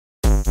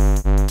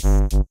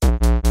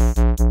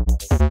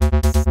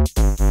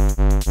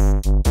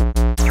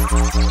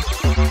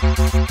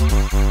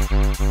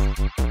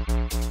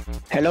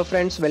Hello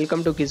friends,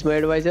 welcome to Gizmo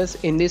Advisors.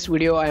 In this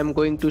video I am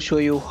going to show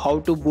you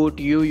how to boot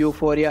YU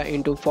Yuphoria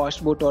into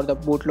Fastboot or the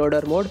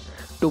bootloader mode.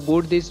 To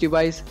boot this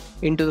device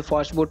into the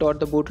Fastboot or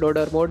the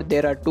bootloader mode,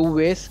 there are two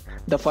ways.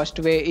 The first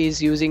way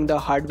is using the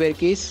hardware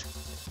keys.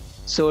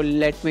 So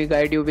let me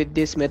guide you with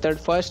this method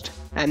first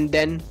and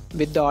then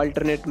with the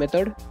alternate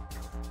method.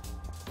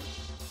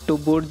 To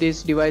boot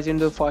this device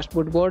into the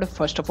Fastboot mode,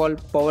 first of all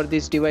power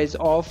this device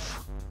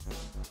off.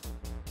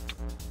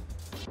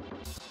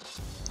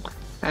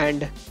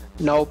 And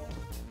now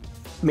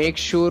make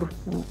sure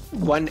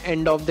one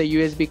end of the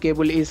USB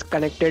cable is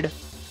connected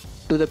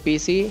to the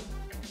PC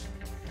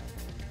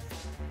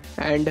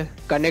and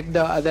connect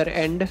the other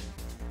end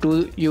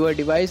to your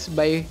device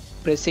by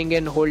pressing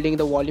and holding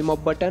the volume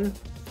up button.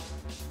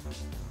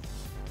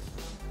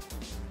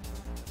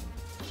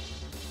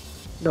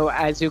 Now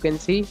as you can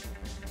see,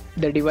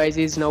 the device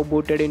is now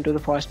booted into the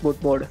Fastboot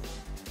mode.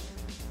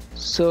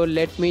 So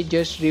let me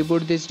just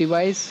reboot this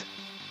device.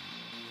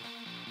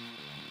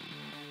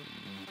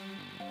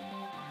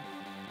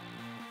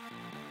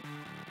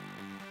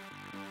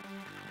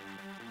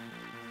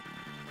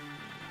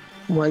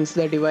 Once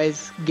the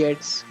device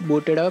gets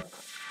booted up,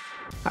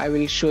 I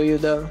will show you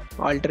the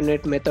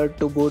alternate method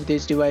to boot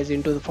this device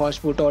into the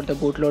Fastboot or the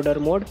bootloader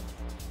mode.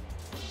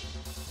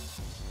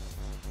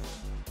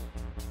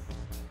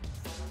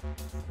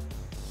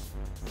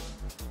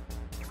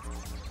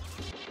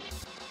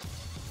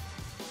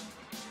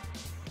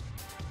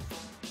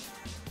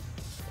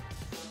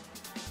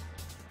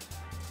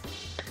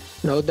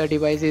 Now the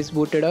device is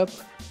booted up.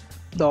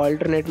 The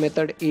alternate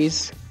method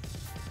is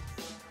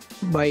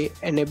by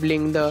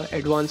enabling the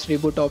advanced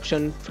reboot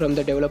option from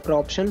the developer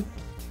option.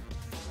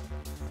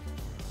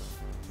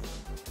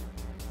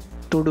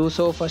 To do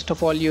so, first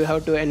of all you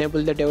have to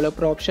enable the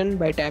developer option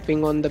by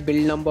tapping on the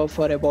build number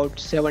for about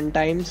 7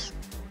 times.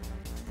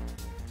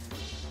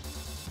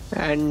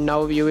 And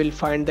now you will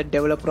find the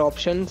developer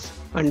options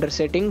under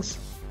settings.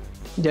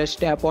 Just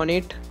tap on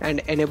it and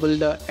enable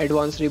the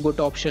advanced reboot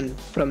option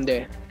from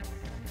there.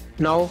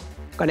 Now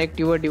connect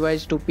your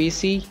device to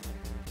PC.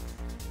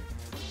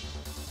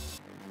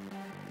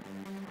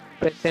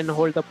 Press and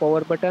hold the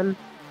power button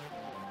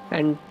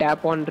and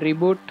tap on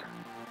reboot,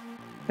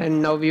 and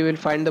now we will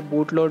find the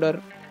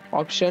bootloader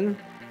option.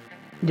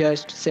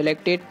 Just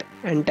select it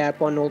and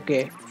tap on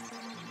OK.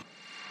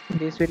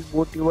 This will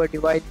boot your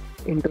device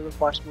into the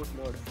Fastboot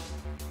mode.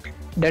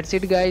 That's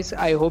it guys,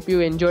 I hope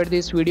you enjoyed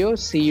this video.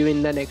 See you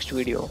in the next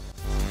video.